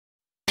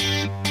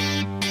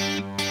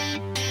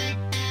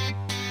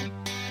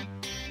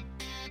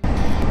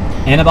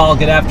Anibal,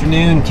 good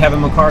afternoon. Kevin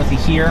McCarthy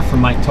here from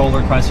Mike Toler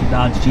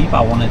Dodge Jeep.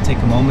 I want to take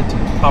a moment to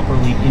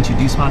properly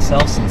introduce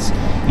myself since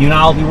you and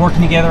I will be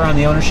working together on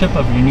the ownership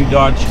of your new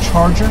Dodge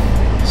Charger.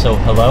 So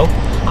hello.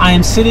 I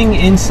am sitting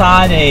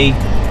inside a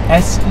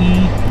SE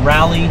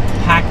Rally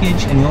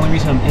package, and the only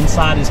reason I'm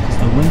inside is because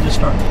the wind is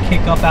starting to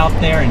kick up out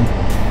there and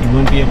you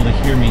wouldn't be able to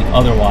hear me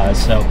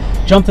otherwise. So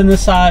jumped in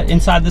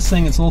inside this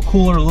thing. It's a little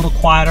cooler, a little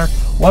quieter.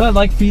 What I'd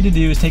like for you to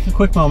do is take a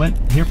quick moment,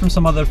 hear from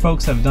some other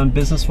folks that have done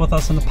business with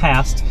us in the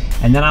past,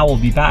 and then I will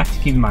be back to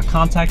give you my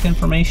contact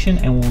information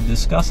and we'll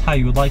discuss how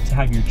you would like to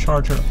have your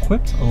Charger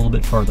equipped a little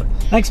bit further.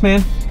 Thanks,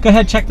 man. Go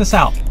ahead, check this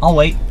out. I'll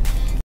wait.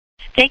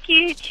 Thank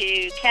you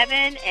to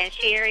Kevin and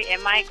Sherry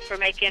and Mike for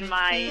making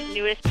my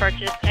newest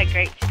purchase a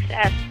great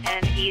success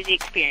and easy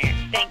experience.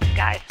 Thanks,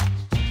 guys.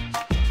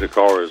 The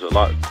car is a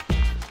lot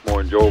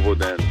more enjoyable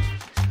than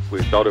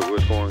we thought it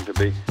was going to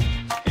be,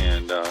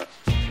 and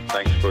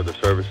thanks for the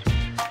service.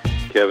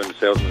 Kevin, the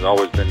salesman, has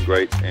always been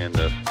great, and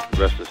the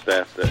rest of the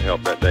staff that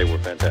helped that day were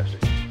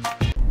fantastic.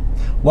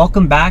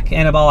 Welcome back,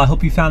 Anibal. I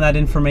hope you found that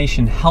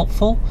information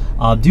helpful.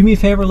 Do me a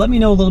favor, let me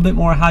know a little bit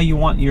more how you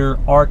want your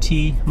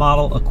RT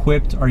model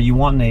equipped. Are you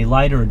wanting a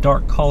light or a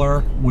dark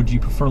color? Would you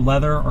prefer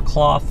leather or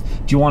cloth?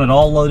 Do you want it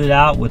all loaded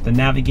out with the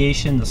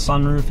navigation, the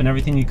sunroof, and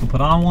everything you can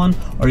put on one?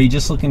 Or are you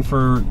just looking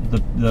for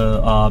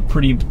the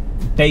pretty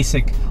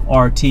basic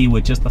RT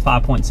with just the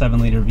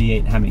 5.7 liter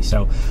V8 Hemi?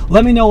 So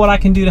let me know what I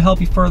can do to help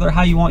you further,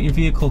 how you want your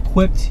vehicle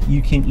equipped.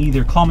 You can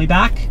either call me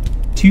back,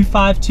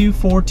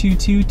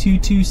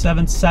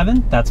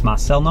 252-422-2277, that's my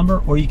cell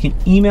number, or you can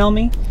email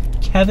me,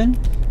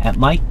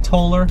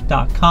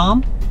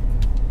 kevin@miketoler.com,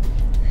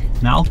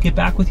 and I'll get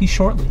back with you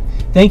shortly.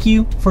 Thank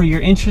you for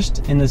your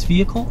interest in this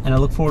vehicle, and I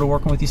look forward to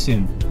working with you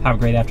soon. Have a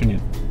great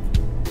afternoon.